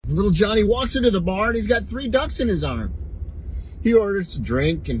Little Johnny walks into the bar and he's got 3 ducks in his arm. He orders a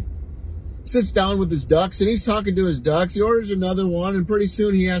drink and sits down with his ducks, and he's talking to his ducks. He orders another one, and pretty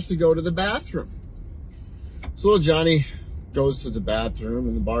soon he has to go to the bathroom. So little Johnny goes to the bathroom,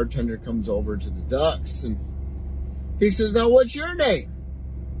 and the bartender comes over to the ducks, and he says, "Now, what's your name?"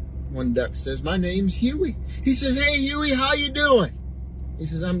 One duck says, "My name's Huey." He says, "Hey, Huey, how you doing?" He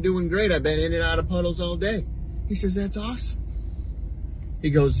says, "I'm doing great. I've been in and out of puddles all day." He says, "That's awesome."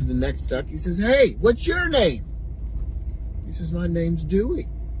 He goes to the next duck. He says, "Hey, what's your name?" He says, "My name's Dewey."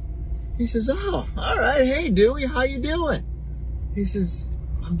 He says, "Oh, all right. Hey, Dewey, how you doing?" He says,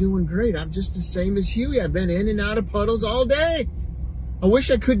 "I'm doing great. I'm just the same as Huey. I've been in and out of puddles all day. I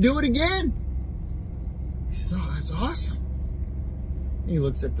wish I could do it again." He says, "Oh, that's awesome." He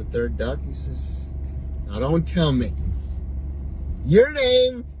looks at the third duck. He says, "Now don't tell me. Your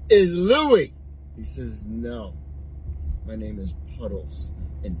name is Louie." He says, "No, my name is Puddles,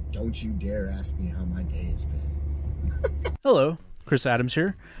 and don't you dare ask me how my day has been." Hello, Chris Adams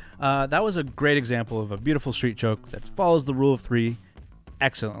here. That was a great example of a beautiful street joke that follows the rule of 3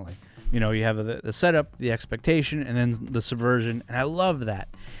 excellently. You know, you have the setup, the expectation, and then the subversion, and I love that.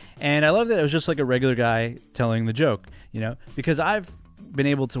 And I love that it was just like a regular guy telling the joke, you know, because I've been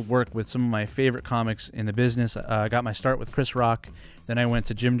able to work with some of my favorite comics in the business. I got my start with Chris Rock, then I went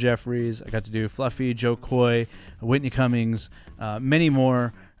to Jim Jeffries, I got to do Fluffy, Joe Coy, Whitney Cummings, many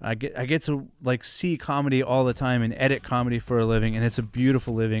more. I get to like see comedy all the time and edit comedy for a living, and it's a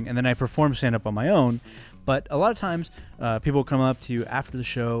beautiful living. And then I perform stand-up on my own. But a lot of times, people come up to you after the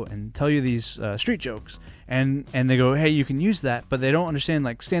show and tell you these street jokes, and they go, "Hey, you can use that," but they don't understand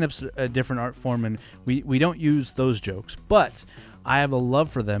like stand-up's a different art form, and we don't use those jokes. But I have a love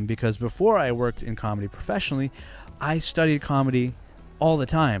for them because before I worked in comedy professionally, I studied comedy all the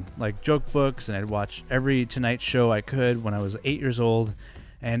time, like joke books, and I'd watch every Tonight Show I could when I was 8 years old.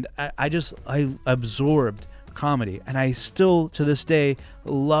 And I absorbed comedy, and I still to this day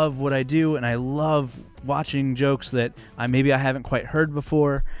love what I do, and I love watching jokes that maybe I haven't quite heard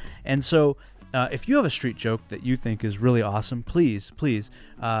before. And so if you have a street joke that you think is really awesome, please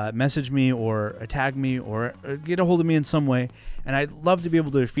message me or tag me or get a hold of me in some way, and I'd love to be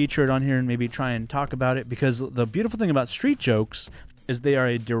able to feature it on here and maybe try and talk about it, because the beautiful thing about street jokes is they are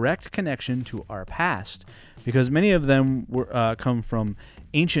a direct connection to our past, because many of them come from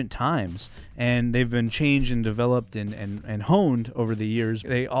ancient times, and they've been changed and developed and honed over the years.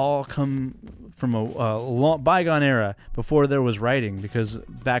 They all come from a long bygone era before there was writing, because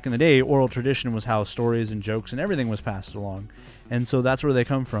back in the day, oral tradition was how stories and jokes and everything was passed along, and so that's where they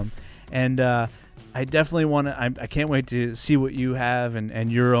come from. And I definitely want to. I can't wait to see what you have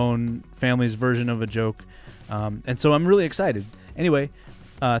and your own family's version of a joke, and so I'm really excited. Anyway,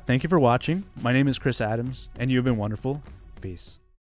 thank you for watching. My name is Chris Adams, and you've been wonderful. Peace.